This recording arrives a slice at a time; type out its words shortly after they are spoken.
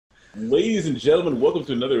Ladies and gentlemen, welcome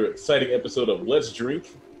to another exciting episode of Let's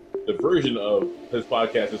Drink. The version of this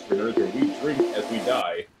podcast is for nerds where we drink as we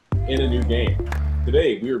die in a new game.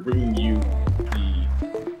 Today, we are bringing you the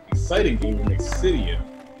exciting game from Obsidian.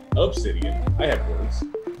 I have words.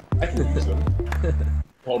 I can use them.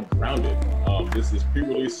 Called Grounded. This is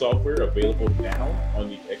pre-release software available now on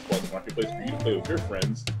the Xbox Marketplace for you to play with your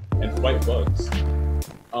friends and fight bugs.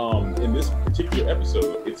 In this particular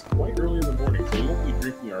episode, it's quite early in the morning, so we won't be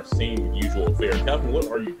drinking our same usual fare. Calvin, what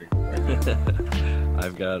are you drinking right now?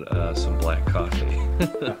 I've got some black coffee.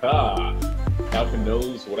 Calvin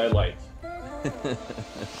knows what I like.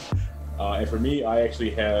 And for me, I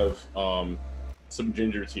actually have some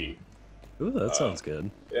ginger tea. Ooh, that sounds good.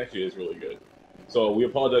 It actually is really good. So we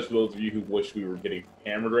apologize for those of you who wish we were getting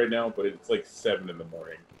hammered right now, but it's like 7 in the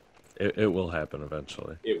morning. It will happen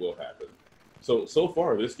eventually. It will happen. So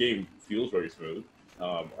far, this game feels very smooth.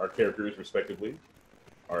 Our characters, respectively,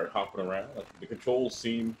 are hopping around. The controls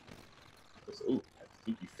seem... Ooh, I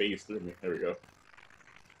think you phased through me. There we go.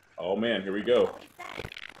 Oh, man, here we go.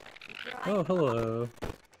 Oh, hello.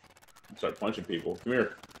 Start punching people. Come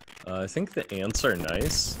here. I think the ants are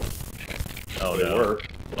nice. Oh, They no. were.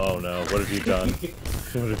 Oh, no. What have you done?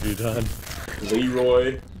 What have you done?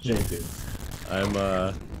 Leroy Jenkins. I'm,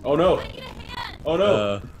 Oh, no. Oh,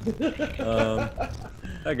 no.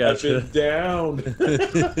 I got you. I've been down.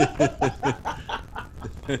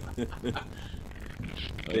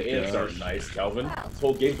 The ants aren't nice, Calvin. This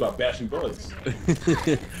whole game's about bashing bugs.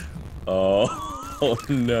 Oh,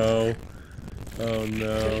 no. Oh,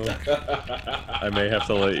 no. I may have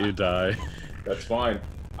to let you die. That's fine.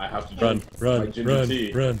 I have to Run, drink my ginger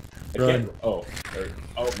tea. run. Oh,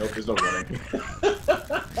 no, there's no running.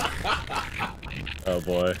 Oh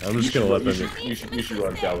boy, I'm just gonna let them. You should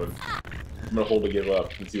run, Calvin. I'm gonna hold to give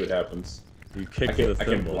up and see what happens. You kick I the can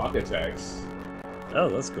thimble. block attacks. Oh,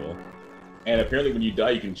 that's cool. And apparently when you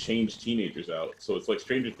die, you can change teenagers out. So it's like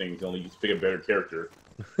Stranger Things, only you just pick a better character.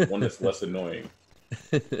 One that's less annoying.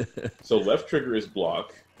 So left trigger is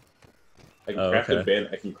block. I can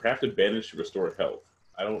craft a bandage to restore health.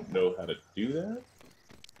 I don't know how to do that.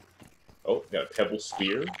 Oh, got a pebble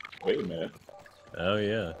spear. Wait a minute. Oh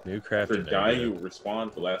yeah, new crafting. For dying, you respawn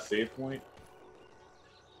at the last save point.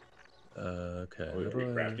 Okay. Are we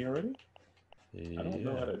crafting already? Yeah. I don't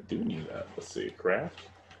know how to do any of that. Let's see, craft.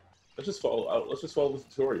 Let's just follow the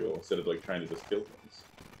tutorial instead of like trying to just kill things.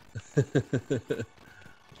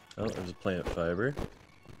 Oh, there's a plant fiber.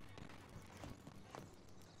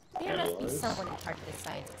 There must be someone in charge of this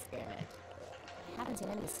science experiment. I haven't seen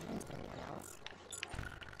any signs of anyone else.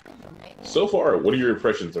 So far, what are your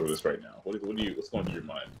impressions of this right now? What's going through your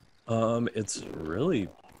mind? It's really,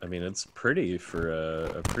 I mean, it's pretty for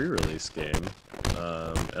a pre-release game.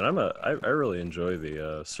 And I really enjoy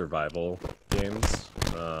the survival games.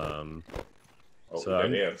 So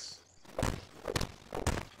ants.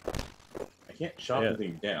 I can't chop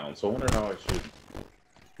anything down, so I wonder how I should.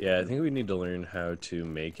 Yeah, I think we need to learn how to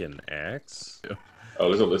make an axe.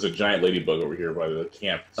 Oh, there's a giant ladybug over here by the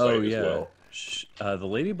camp site as well. The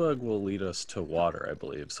ladybug will lead us to water, I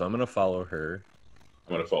believe. So I'm gonna follow her.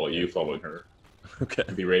 I'm gonna follow you, following her. Okay.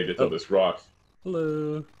 Be ready to throw this rock.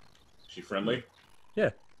 Hello. Is she friendly? Yeah.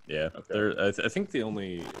 Yeah. Okay. I think the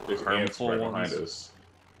only There's harmful ants right ones. behind us.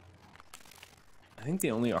 I think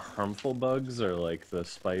the only harmful bugs are like the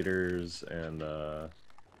spiders and I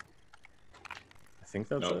think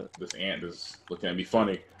that's it. This ant is looking at me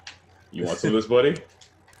funny. You want some of this, buddy?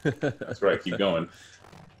 That's right. Keep going.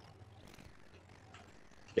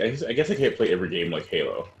 Yeah, I guess I can't play every game like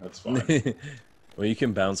Halo. That's fine. Well, you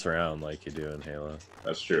can bounce around like you do in Halo.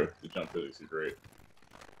 That's true. The jump physics are great.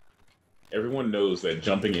 Everyone knows that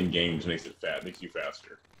jumping in games makes you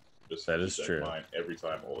faster. That is true. Mine every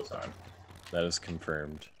time, all the time. That is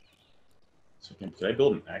confirmed. So can I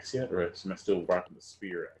build an axe yet, or am I still rocking the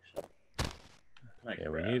spear? Actually. Yeah,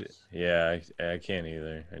 we need it. Yeah, I can't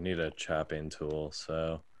either. I need a chopping tool.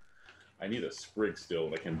 So. I need a sprig still,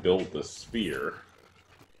 and I can build the spear.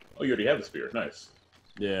 Oh, you already have the spear. Nice.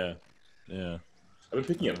 Yeah. Yeah. I've been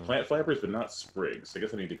picking up plant fibers, but not sprigs. I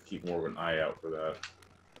guess I need to keep more of an eye out for that.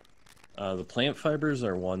 The plant fibers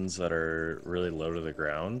are ones that are really low to the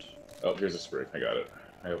ground. Oh, here's a sprig. I got it.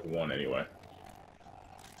 I have one anyway.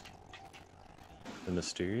 The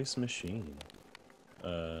mysterious machine.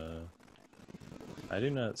 I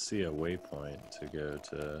do not see a waypoint to go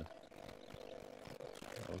to.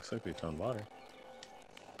 Oh, looks like we found water.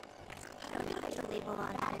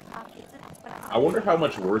 I wonder how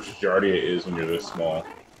much worse Jardia is when you're this small.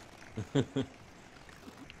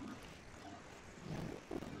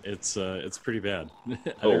 It's pretty bad. I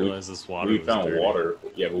didn't realize this water we was found dirty. water.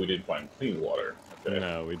 Yeah, but we didn't find clean water. Okay.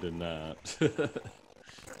 No, we did not.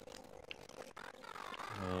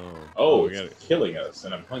 Oh, we it's gotta... killing us,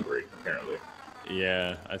 and I'm hungry, apparently.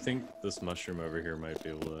 Yeah, I think this mushroom over here might be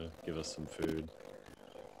able to give us some food.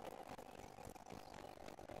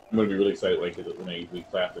 I'm gonna be really excited when we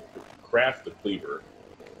craft the cleaver.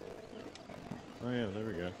 Oh yeah, there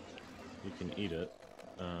we go. You can eat it.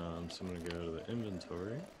 So I'm gonna go to the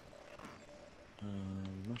inventory.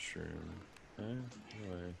 Mushroom. Okay.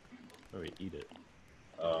 How do I eat it?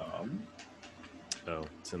 Oh,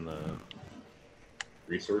 it's in the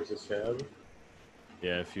resources tab.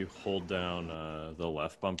 Yeah, if you hold down the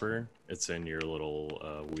left bumper, it's in your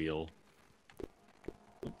little wheel.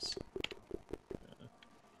 Oops. Yeah.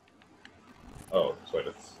 Oh, so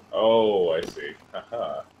it's... Oh, I see.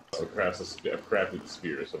 Haha. So I've crafted the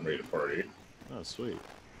spear, so I'm ready to party. Oh, sweet.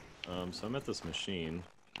 So I'm at this machine.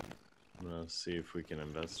 I'm gonna see if we can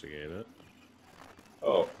investigate it.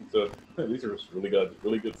 Oh, so these are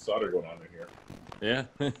really good solder going on in here. Yeah.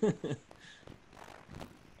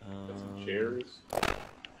 Got some chairs.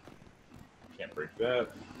 Can't break that.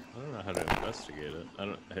 I don't know how to investigate it.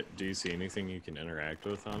 Do you see anything you can interact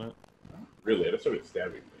with on it? Really, I just started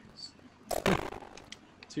stabbing things.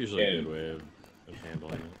 It's usually a good way of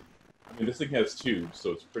handling it. I mean, this thing has tubes,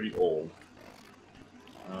 so it's pretty old.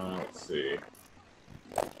 Let's see.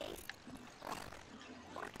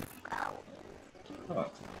 Huh.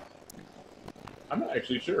 I'm not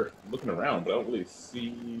actually sure. I'm looking around, but I don't really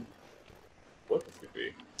see what this could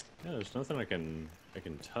be. Yeah, there's nothing I can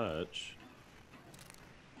touch.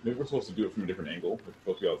 Maybe we're supposed to do it from a different angle. We're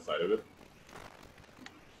supposed to be outside of it.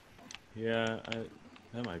 Yeah,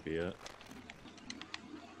 that might be it.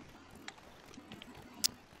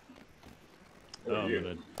 Oh,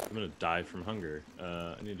 I'm gonna die from hunger.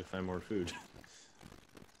 I need to find more food.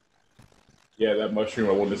 Yeah, that mushroom.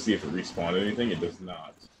 I wanted to see if it respawned anything. It does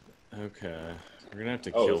not. Okay, we're gonna have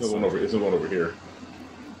to kill. There's one over here.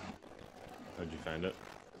 How'd you find it?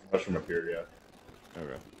 There's a mushroom up here. Yeah.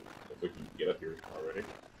 Okay. If we can get up here already.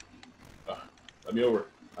 Let me over.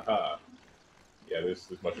 Haha. Yeah, there's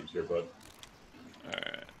mushrooms here, bud. All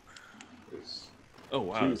right. Oh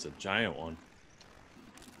wow, there's a giant one.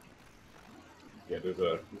 Yeah, there's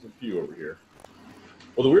a few over here.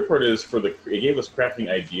 Well, the weird part is it gave us crafting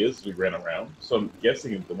ideas as we ran around. So I'm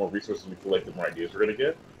guessing the more resources we collect, the more ideas we're gonna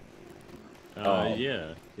get.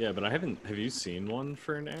 Yeah, but I haven't. Have you seen one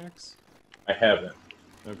for an axe? I haven't.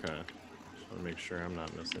 Okay. Just want to make sure I'm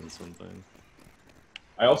not missing something.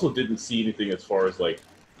 I also didn't see anything as far as like,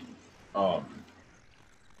 I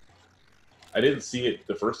didn't see it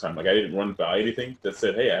the first time. Like I didn't run by anything that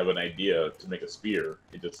said, "Hey, I have an idea to make a spear."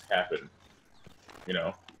 It just happened. You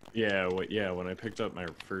know. Yeah, when I picked up my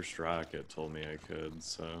first rock, it told me I could,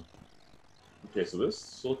 so... Okay, so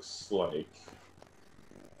this looks like...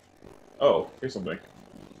 Oh, here's something.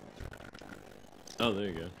 Oh, there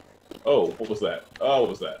you go. Oh, what was that? Oh, what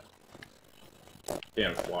was that?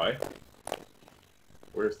 Damn, fly.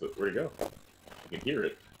 Where'd it go? I can hear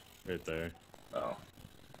it. Right there. Oh.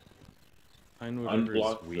 Find whatever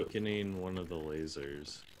is weakening one of the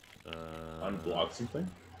lasers. Unblock something?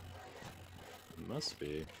 It must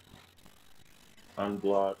be.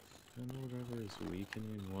 Unblock. Find whatever is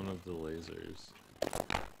weakening one of the lasers.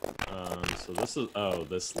 So this is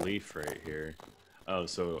this leaf right here. Oh,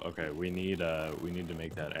 so okay, we need to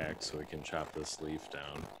make that axe so we can chop this leaf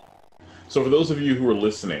down. So for those of you who are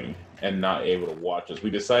listening and not able to watch us, we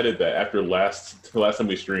decided that after the last time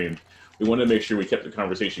we streamed, we wanted to make sure we kept the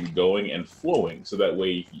conversation going and flowing, so that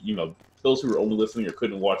way, you know, those who are only listening or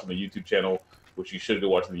couldn't watch on the YouTube channel, which you should go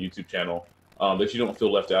watch on the YouTube channel, that you don't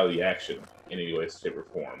feel left out of the action in any way, shape, or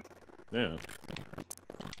form. Yeah.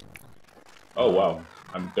 Oh wow,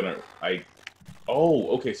 Oh,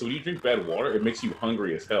 okay. So when you drink bad water, it makes you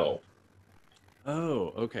hungry as hell.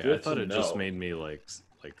 Oh, okay. Good I thought to it know. just made me like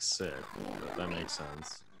sick. But that makes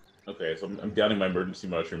sense. Okay, so I'm downing my emergency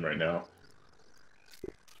mushroom right now.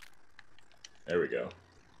 There we go.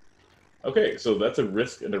 Okay, so that's a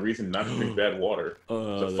risk and a reason not to drink bad water.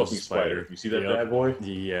 It's a fucking spider. You see that bad boy?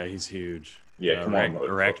 Yeah, he's huge. Yeah, come on.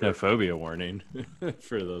 Arachnophobia warning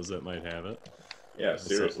for those that might have it. Yeah,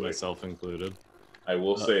 seriously. Myself included. I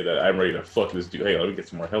will say that I'm ready to fuck this dude. Hey, let me get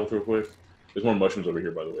some more health real quick. There's more mushrooms over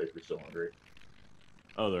here, by the way, if you're still hungry.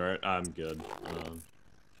 Oh, there are. I'm good.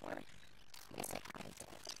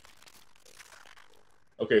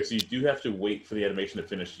 Okay, so you do have to wait for the animation to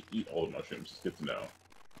finish to eat all the mushrooms. It's good to know.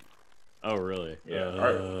 Oh, really? Yeah. All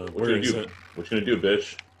right. What you gonna do? What you gonna do,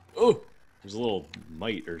 bitch? Oh, there's a little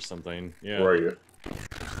mite or something. Yeah. Where are you?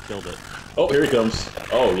 Killed it. Oh, here he comes.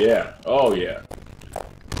 Oh yeah. Oh yeah.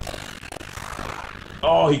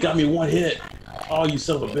 Oh, he got me one hit. Oh, you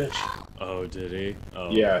son of a bitch. Oh, did he?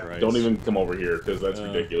 Oh, Yeah, Christ. don't even come over here, because that's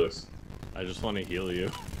ridiculous. I just want to heal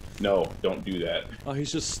you. No, don't do that. Oh,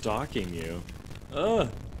 he's just stalking you. Ugh.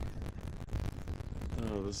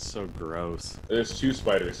 Oh, this is so gross. There's 2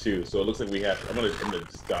 spiders, too, so it looks like we have... I'm gonna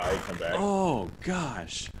just die, come back. Oh,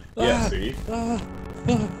 gosh. Yeah, see?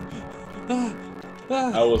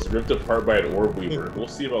 I was ripped apart by an orb weaver. We'll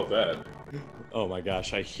see about that. Oh my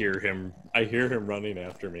gosh, I hear him running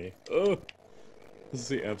after me. Oh, this is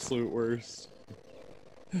the absolute worst.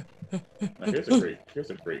 Now, here's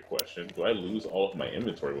a great question. Do I lose all of my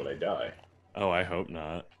inventory when I die? Oh, I hope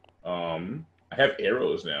not. I have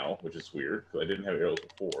arrows now, which is weird, because I didn't have arrows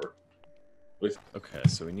before. Okay,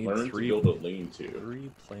 so we need Learn to build a lean-to.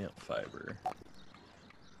 3 plant fiber.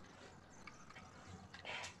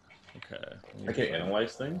 Okay. I can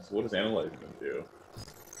analyze things? What does analyzing them do?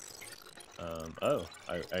 Oh,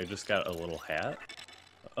 I just got a little hat.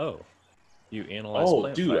 Oh, you analyze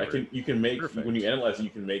plant dude, fiber. you can make, Perfect. when you analyze it, you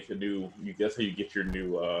can make a new, that's how you get your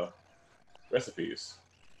new, recipes.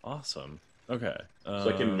 Awesome. Okay. So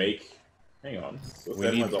I can make, hang on, so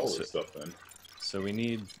let's analyze all this stuff then. So we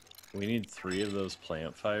need 3 of those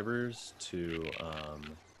plant fibers to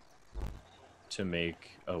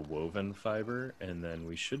make a woven fiber, and then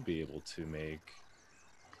we should be able to make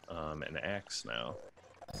an axe now.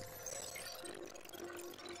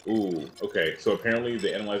 Ooh, okay, so apparently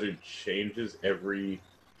the analyzer changes every...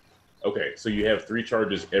 Okay, so you have 3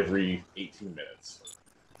 charges every 18 minutes.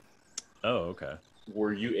 Oh, okay.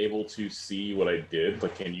 Were you able to see what I did?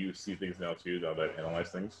 Like, can you see things now too, now that I've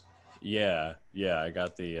analyzed things? Yeah, I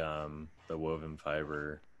got the woven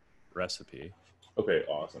fiber recipe. Okay,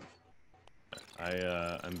 awesome.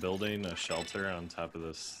 I'm building a shelter on top of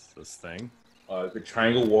this thing. The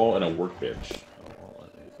triangle wall and a workbench. Oh,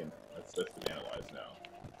 That's been analyzed now.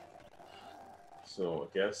 So I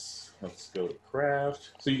guess let's go to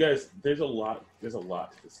craft. So you guys, there's a lot to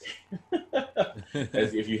this game.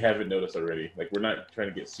 As if you haven't noticed already. Like, we're not trying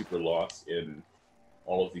to get super lost in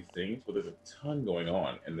all of these things, but there's a ton going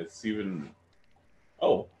on, and it's even...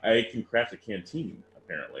 Oh, I can craft a canteen,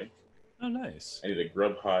 apparently. Oh, nice. I need a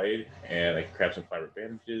grub hide, and I can craft some fiber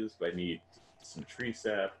bandages, but I need some tree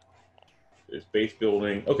sap. There's base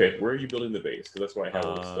building. Okay, where are you building the base? Because that's why I have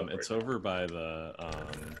all this stuff right It's now. over by the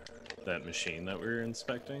that machine that we were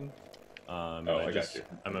inspecting. I got you.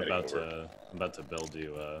 I'm about to build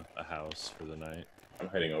you a house for the night. I'm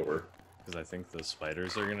heading over. Because I think the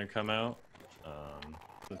spiders are gonna come out.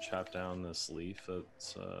 So chop down this leaf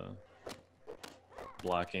that's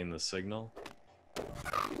blocking the signal.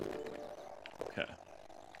 Okay.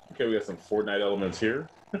 Okay, we got some Fortnite elements here.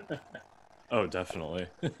 Oh, definitely.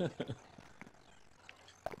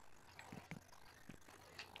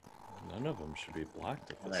 None of them should be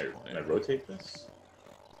blocked at this point. Can I rotate this?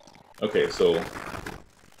 Okay, so...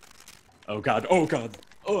 Oh god, oh god!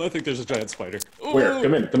 Oh, I think there's a giant spider. Oh, where?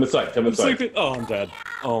 Come inside, come I'm inside. sleeping. Oh, I'm dead.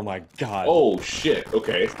 Oh my god. Oh, shit,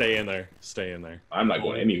 okay. Stay in there. Stay in there. I'm not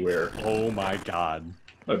going anywhere. Oh my god. I'm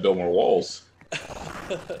gonna build more walls.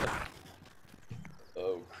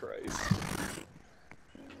 Oh, Christ.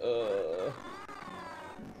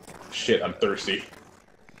 Shit, I'm thirsty.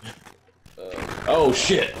 Oh,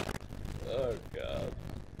 shit! Oh god.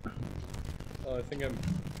 Oh, I think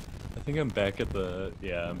I'm back at the...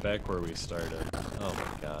 Yeah, I'm back where we started. Oh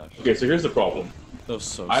my gosh. Okay, so here's the problem. That was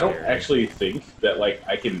so I don't scary. actually think that, like,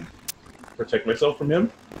 I can protect myself from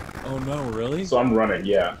him. Oh no, really? So I'm running,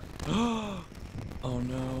 yeah. Oh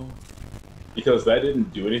no. Because that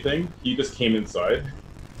didn't do anything. He just came inside.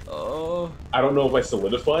 Oh. I don't know if I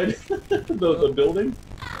solidified the building.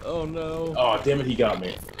 Oh no. Oh, damn it, he got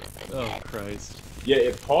me. Oh Christ. Yeah,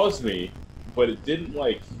 it paused me, but it didn't,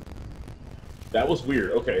 like... That was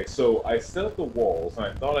weird. Okay, so I set up the walls, and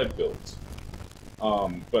I thought I built.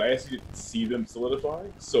 But I actually didn't see them solidify,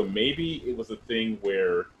 so maybe it was a thing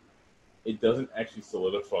where it doesn't actually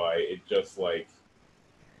solidify, it just, like...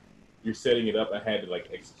 You're setting it up, I had to, like,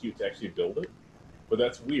 execute to actually build it. But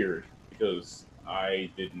that's weird, because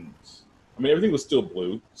I didn't... I mean, everything was still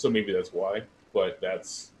blue, so maybe that's why, but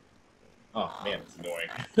that's... Oh, man, it's annoying.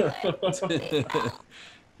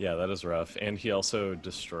 Yeah, that is rough. And he also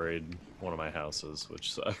destroyed one of my houses,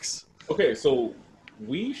 which sucks. Okay, so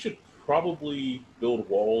we should probably build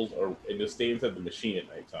walls and just stay inside the machine at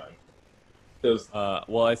nighttime. Because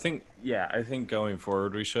well, I think going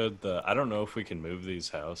forward we should. I don't know if we can move these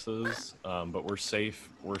houses, but we're safe.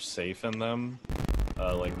 We're safe in them.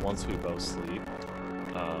 Like once we both sleep,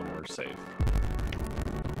 we're safe.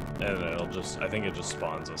 And I think it just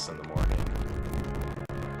spawns us in the morning.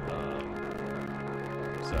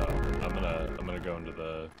 So I'm gonna go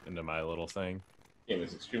into my little thing. game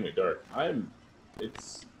is extremely dark.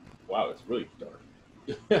 It's Wow, it's really dark.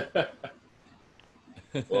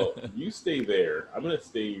 Well, you stay there. I'm gonna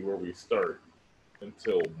stay where we start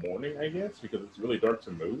until morning, I guess, because it's really dark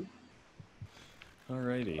to move.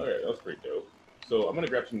 Alrighty. All right, that's pretty dope. So I'm gonna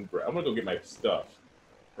grab some. I'm gonna go get my stuff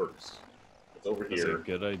first. It's over That's here. a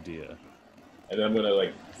good idea. And then I'm gonna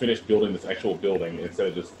like finish building this actual building instead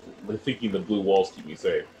of just thinking the blue walls keep me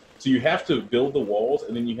safe. So you have to build the walls,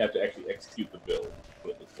 and then you have to actually execute the build.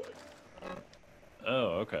 What it looks like.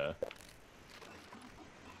 Oh, okay.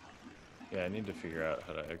 Yeah, I need to figure out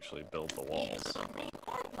how to actually build the walls.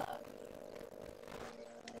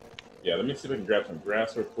 Yeah, let me see if I can grab some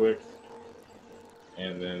grass real quick,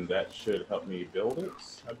 and then that should help me build it,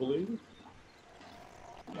 I believe.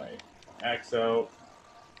 My axe out.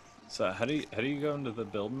 So how do you go into the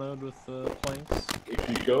build mode with the planks? If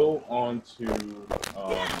you go on to,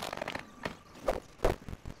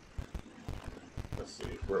 let's see,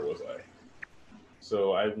 where was I?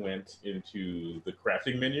 So I went into the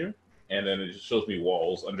crafting menu, and then it just shows me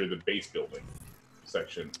walls under the base building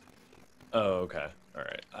section. Oh, okay. All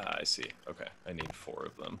right. I see. Okay. I need 4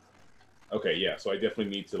 of them. Okay, yeah, so I definitely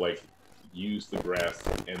need to, like, use the grass,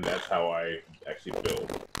 and that's how I actually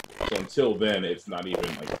build. So until then, it's not even,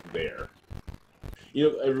 like, there. You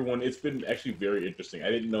know, everyone, it's been actually very interesting.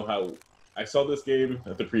 I didn't know how... I saw this game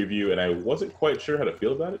at the preview, and I wasn't quite sure how to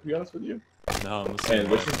feel about it, to be honest with you. No, I'm the same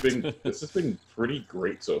And this has been pretty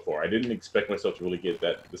great so far. I didn't expect myself to really get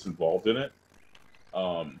this involved in it.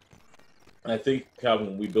 I think, Calvin,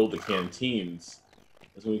 when we build the canteens,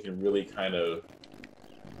 is when we can really kind of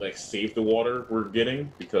like save the water we're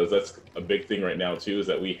getting, because that's a big thing right now too, is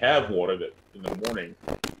that we have water that in the morning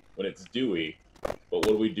when it's dewy, but what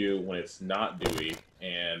do we do when it's not dewy?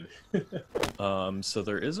 And so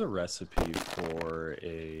there is a recipe for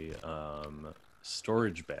a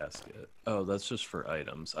storage basket. Oh, that's just for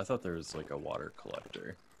items. I thought there was like a water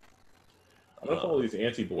collector. I'm gonna follow these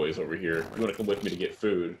antsy boys over here. You want to come with me to get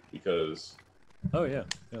food, because Oh yeah,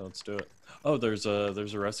 let's do it. Oh, there's a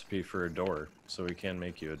recipe for a door, so we can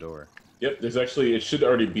make you a door. yep, there's actually, it should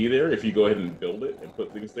already be there if you go ahead and build it and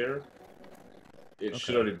put things there. It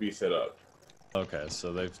should already be set up. Okay,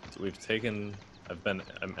 so we've taken.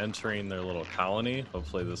 I'm entering their little colony.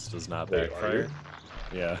 Hopefully this does not Wait, backfire.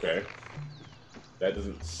 Yeah. Okay. That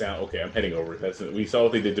doesn't sound okay. I'm heading over. We saw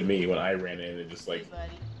what they did to me when I ran in and just like.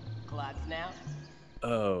 Buddy, clocks now.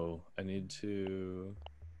 Oh, I need to.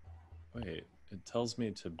 Wait, it tells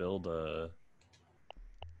me to build a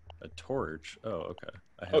torch. Oh, okay.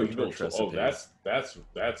 I have Oh, a you built. torch Oh, recipe.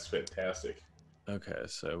 that's fantastic. Okay,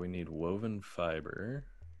 so we need woven fiber.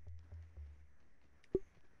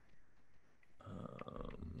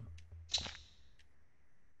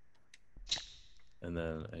 And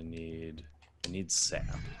then I need sap.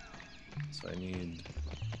 So I need.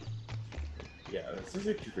 Yeah, this is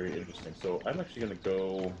actually very interesting. So I'm actually gonna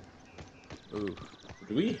go. Ooh.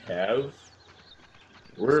 Do we have?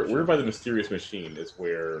 We're by the mysterious machine is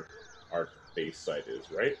where our base site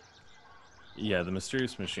is, right? Yeah, the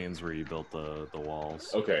mysterious machines where you built the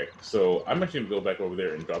walls. Okay, so I'm actually gonna go back over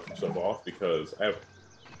there and drop some stuff off because I have.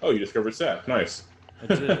 Oh, you discovered sap. Nice. I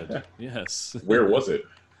did. Yes. Where was it?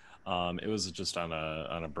 It was just on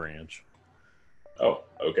a branch. Oh,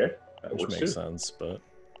 okay. That Which works makes too. sense, but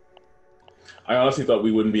I honestly thought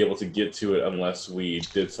we wouldn't be able to get to it unless we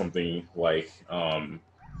did something like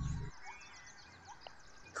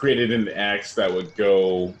created an axe that would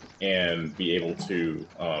go and be able to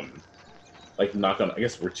like knock on. I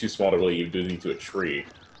guess we're too small to really do anything to a tree,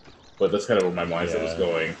 but that's kind of where my mindset was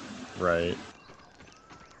going. Right.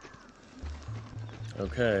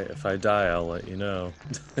 Okay, if I die, I'll let you know.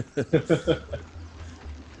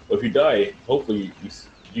 Well, if you die, hopefully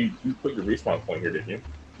you put your respawn point here, didn't you?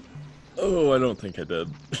 Oh, I don't think I did.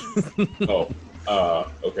 Oh,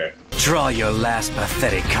 okay. Draw your last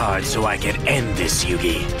pathetic card so I can end this,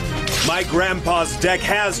 Yugi. My grandpa's deck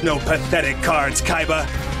has no pathetic cards, Kaiba.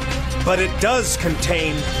 But it does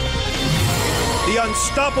contain the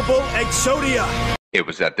unstoppable Exodia. It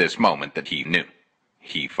was at this moment that he knew.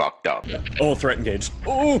 He fucked up. Oh, threat engaged.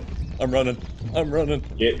 Oh, I'm running.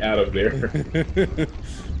 Get out of there.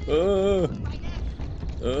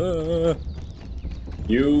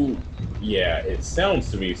 Yeah, it sounds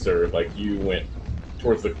to me, sir, like you went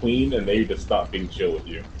towards the queen and they just stopped being chill with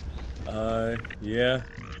you. Yeah.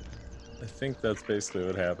 I think that's basically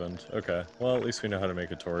what happened. Okay, well, at least we know how to make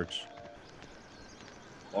a torch.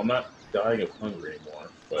 Well, I'm not dying of hunger anymore,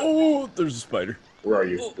 but Oh, there's a spider. where are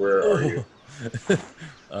you? Where are you?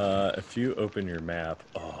 If you open your map,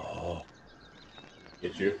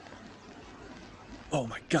 Get you? oh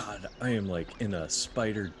my god, I am like in a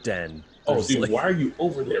spider den. Oh, There's, dude, like, why are you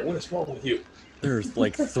over there? What is wrong with you? There's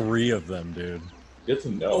like 3 of them, dude. Good to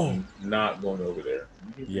know. I'm not going over there.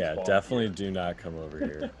 Yeah, definitely do not come over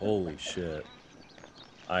here. Holy shit.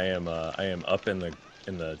 I am up in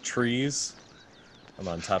the trees. I'm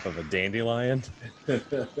on top of a dandelion. Hey,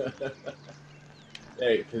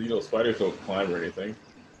 because you know spiders don't climb or anything.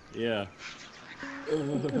 Yeah.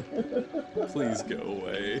 Please go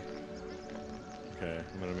away. Okay,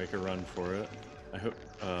 I'm gonna make a run for it. I hope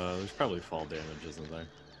there's probably fall damage, isn't there?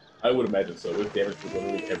 I would imagine so. There's damage to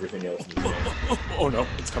literally everything else in the game. Oh no,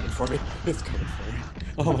 it's coming for me. It's coming for me.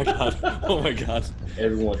 Oh my god. Oh my god.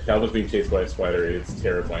 Everyone, Calvin's being chased by a spider. It's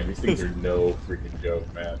terrifying. These things are no freaking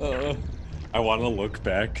joke, man. I want to look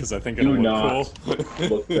back because I think Do it'll not look cool.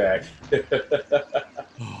 look back.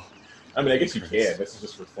 I mean, I guess you can. This is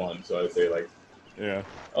just for fun. So I'd say, like, Yeah.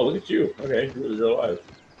 oh, look at you. Okay, you're alive.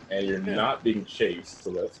 And you're not being chased,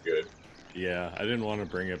 so that's good. Yeah, I didn't want to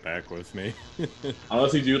bring it back with me.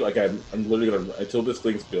 Honestly, dude, like, I'm literally gonna, until this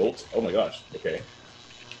thing's built. Oh my gosh, okay.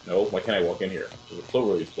 No, why can't I walk in here? There's a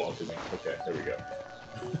clover leaf belong to me. Okay, there we go.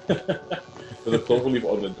 There's a clover leaf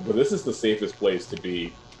on the, but this is the safest place to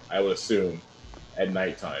be, I would assume, at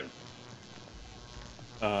nighttime.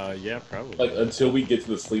 Yeah, probably. Like, until we get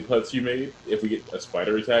to the sleep huts you made, if we get a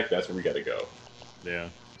spider attack, that's where we gotta go. Yeah.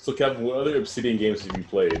 So, Kevin, what other Obsidian games have you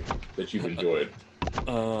played that you've enjoyed?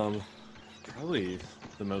 Probably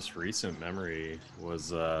the most recent memory was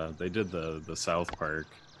they did the South Park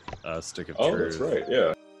Stick of Truth. Oh, that's right,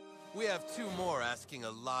 yeah. We have 2 more asking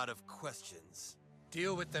a lot of questions.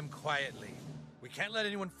 Deal with them quietly. We can't let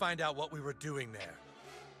anyone find out what we were doing there.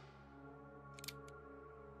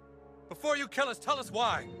 Before you kill us, tell us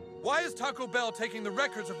why. Why is Taco Bell taking the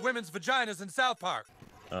records of women's vaginas in South Park?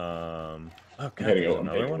 Okay. Heading over,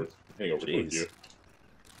 Another one? heading over towards you.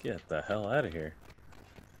 Get the hell out of here.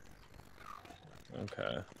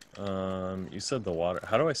 Okay. You said the water.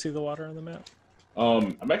 How do I see the water on the map?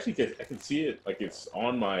 I'm actually, I can see it, like, it's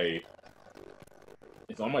on my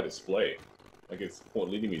display. Like, it's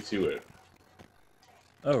leading me to it.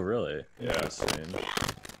 Oh, really? Yeah. Interesting.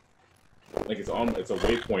 Like, it's a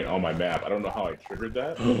waypoint on my map. I don't know how I triggered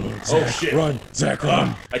that. Zach, shit. Run! Zach,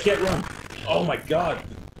 run! I can't run! Oh my god!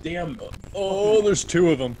 Damn! Oh, there's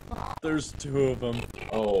 2 of them. There's 2 of them.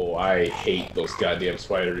 Oh, I hate those goddamn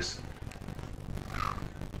spiders.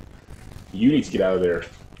 You need to get out of there.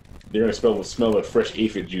 They're gonna smell the fresh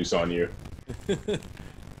aphid juice on you. I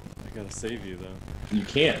gotta save you, though. You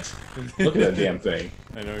can't. Look at that damn thing.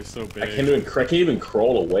 I know, he's so big. I can't even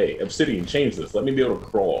crawl away. Obsidian, change this. Let me be able to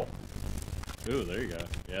crawl. Ooh, there you go.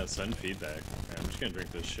 Yeah, send feedback. Yeah, I'm just gonna drink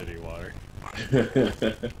this shitty water.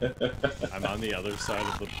 I'm on the other side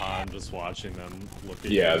of the pond just watching them look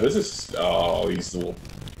at Yeah, you. this is... Oh, these little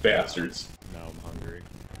bastards. Now I'm hungry.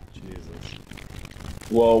 Jesus.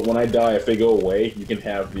 Well, when I die, if they go away, you can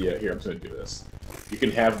have the... here, I'm just gonna do this. You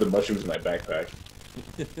can have the mushrooms in my backpack.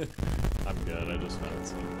 I'm good, I just found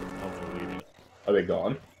some. I'll delete it. Are they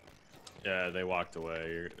gone? Yeah, they walked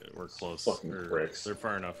away. We're close. Fucking pricks. They're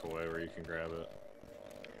far enough away where you can grab it.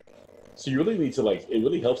 So you really need to, like, it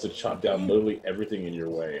really helps to chop down literally everything in your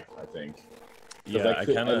way, I think. Yeah,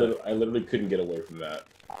 I literally couldn't get away from that.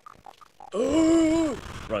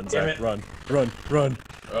 Run, Zach, run, run, run.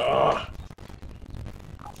 Ugh.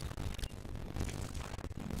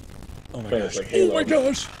 Oh my Man, gosh. it's like Halo. Oh my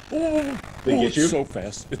gosh. Oh, They get you? It's so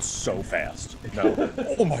fast. It's so fast. No.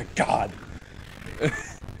 Oh my god.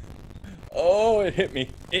 Oh, it hit me.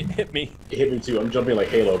 It hit me. It hit me too. I'm jumping like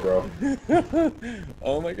Halo, bro.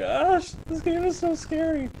 Oh my gosh. This game is so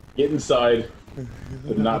scary. Get inside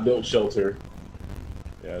the not built shelter.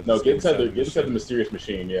 Yeah, No, get inside the mysterious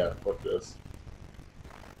machine. Yeah, fuck this.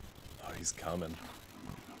 Oh, he's coming.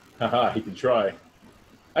 Haha, he can try.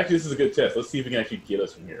 Actually, this is a good test. Let's see if he can actually get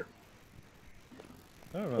us from here.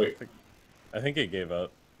 I don't know. Wait. I think it gave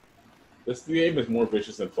up. This game is more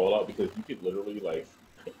vicious than Fallout because you could literally, like,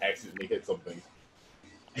 accidentally hit something.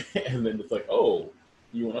 And then it's like, oh,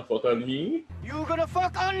 you wanna fuck on me? You gonna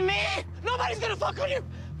fuck on me? Nobody's gonna fuck on you!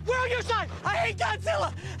 We're on your side! I hate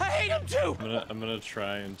Godzilla! I hate him too! I'm gonna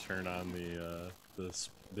try and turn on the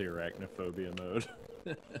arachnophobia mode.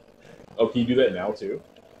 Oh, can you do that now too?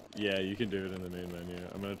 Yeah, you can do it in the main menu.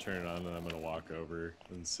 I'm gonna turn it on and I'm gonna walk over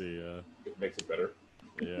and see. It makes it better.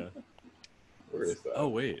 Yeah. Where is that? Oh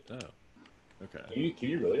wait. Oh. Okay. Can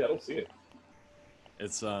you really? I don't see it.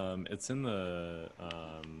 It's in the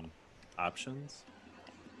options,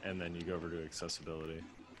 and then you go over to accessibility.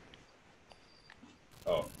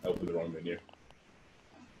 Oh, I opened the wrong menu.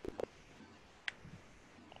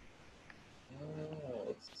 Oh,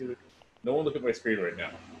 let's do it. No one look at my screen right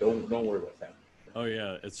now. Don't worry about that. Oh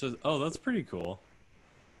yeah, it's just that's pretty cool.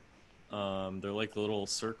 They're like little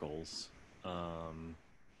circles. the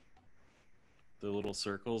little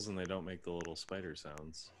circles, and they don't make the little spider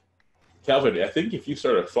sounds. Calvin, I think if you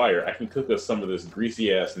start a fire, I can cook us some of this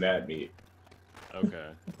greasy ass gnat meat. Okay,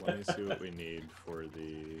 let me see what we need for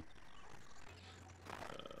the.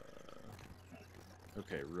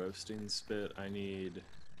 Okay, roasting spit. I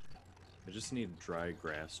just need dry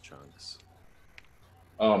grass chunks.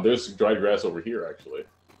 There's dried grass over here, actually.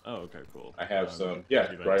 Oh, okay, cool. I have some. Yeah,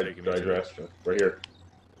 dried grass chunks right here.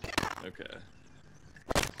 Okay.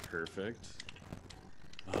 Perfect.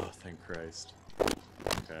 Oh, thank Christ.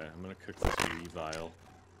 Okay, I'm gonna cook this wee vial.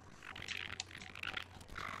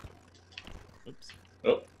 Oops.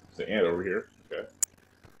 Oh, there's an ant over here. Okay.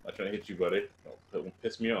 Not trying to hit you, buddy. Oh, that won't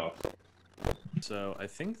piss me off. So, I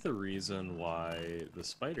think the reason why the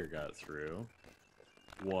spider got through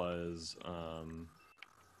was,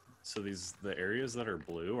 so the areas that are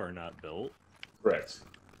blue are not built. Correct.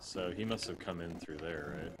 So he must have come in through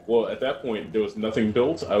there, right? Well, at that point, there was nothing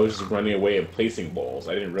built. I was just running away and placing balls.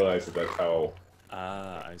 I didn't realize that that's how...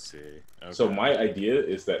 Ah, I see. Okay. So my idea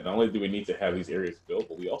is that not only do we need to have these areas built,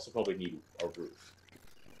 but we also probably need a roof.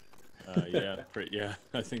 Yeah,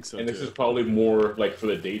 I think so, and too. This is probably more like for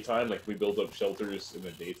the daytime, like we build up shelters in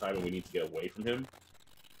the daytime and we need to get away from him.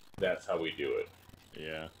 That's how we do it.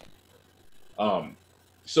 Yeah.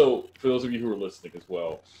 So, for those of you who are listening as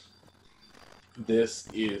well, this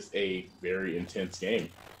is a very intense game.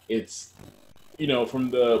 It's, from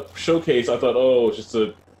the showcase, I thought, oh, it's just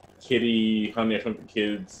a kiddie, Honey, I Shrunk the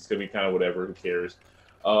Kids. It's going to be kind of whatever, who cares?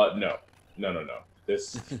 No.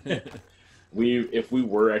 This, if we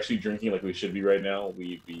were actually drinking like we should be right now,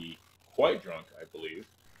 we'd be quite drunk, I believe.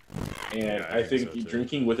 And yeah, I think so,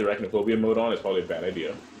 drinking with arachnophobia mode on is probably a bad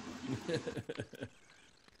idea.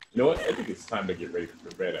 You know what? I think it's time to get ready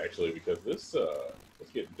for bed, actually, because it's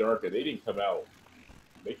getting dark, and they didn't come out.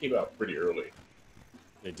 They came out pretty early.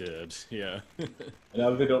 They did, yeah. And now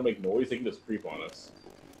that they don't make noise, they can just creep on us.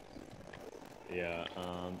 Yeah,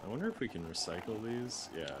 I wonder if we can recycle these.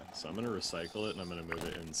 Yeah, so I'm going to recycle it, and I'm going to move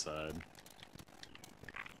it inside.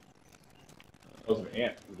 That was an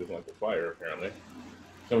ant who doesn't like the fire, apparently.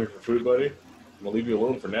 Coming for food, buddy? I'm going to leave you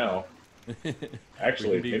alone for now.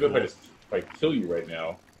 Actually, maybe cool. If I kill you right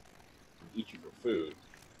now, eat you for food.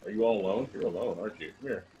 Are you all alone? You're alone, aren't you? Come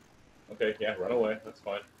here. Okay, yeah, run away. That's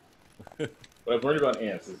fine. What I've learned about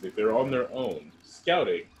ants is if they're on their own,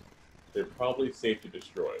 scouting, they're probably safe to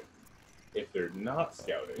destroy. If they're not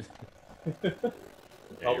scouting,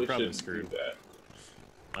 probably shouldn't do that.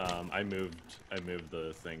 I moved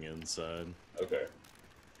the thing inside. Okay.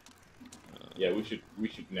 Yeah, we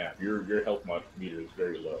should nap. Your health meter is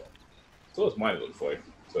very low. So is mine, it looks like.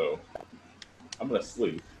 So I'm gonna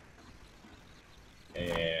sleep.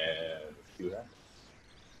 And see what happens.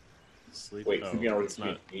 Sleep. Wait, sleeping hours it's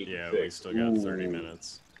not. 8 yeah, and 6. We still got 30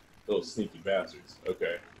 minutes. Those sneaky bastards.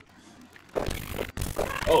 Okay.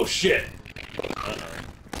 Oh shit!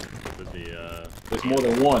 There's more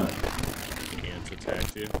than one. Ants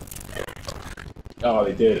attacked you. Oh,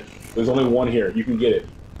 they did. There's only one here. You can get it.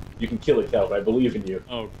 You can kill it, Calvin. I believe in you.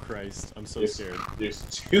 Oh Christ! I'm so scared. There's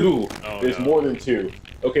two. Oh, there's more than two.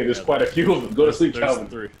 Okay, there's quite a few of them. Go to sleep,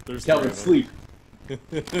 Calvin. There's Calvin, sleep.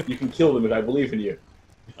 You can kill them, and I believe in you.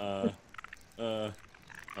 Oh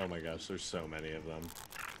my gosh, there's so many of them.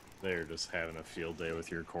 They're just having a field day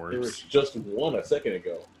with your corpse. There was just one a second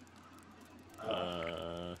ago.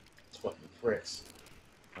 It's fucking pricks.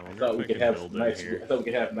 I thought we could have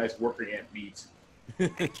nice worker ant beats.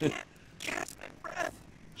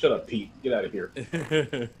 Shut up, Pete. Get out of here.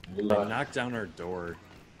 They knocked down our door.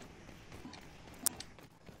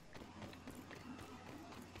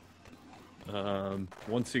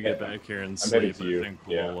 Once you get back here and sleep,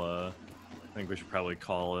 I think we should probably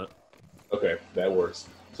call it. Okay, that works.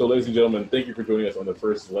 So, ladies and gentlemen, thank you for joining us on the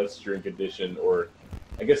first Let's Drink edition, or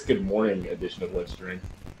I guess good morning edition of Let's Drink.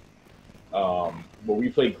 Where we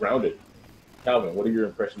played Grounded. Calvin, what are your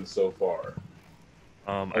impressions so far?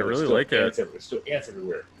 I really like it. There's still ants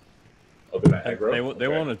everywhere. Oh, they're not aggro? They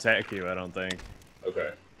won't attack you, I don't think.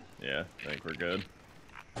 Okay. Yeah, I think we're good.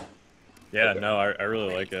 Yeah, okay. No, I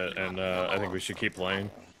really like it, and I think we should keep playing.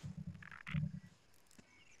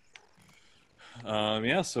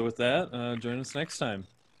 Yeah, so with that, join us next time.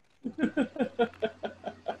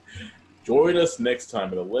 Join us next time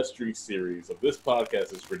in the Let's Drink series of This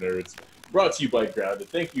Podcast is for Nerds, brought to you by Grounded.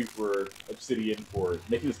 Thank you for Obsidian for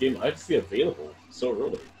making this game obviously available so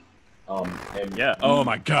early. And yeah. Oh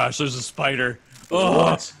my gosh, there's a spider.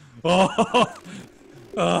 What?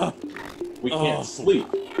 Oh. We can't sleep.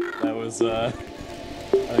 That was. I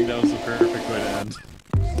think that was the perfect way to end.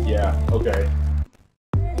 Yeah. Okay.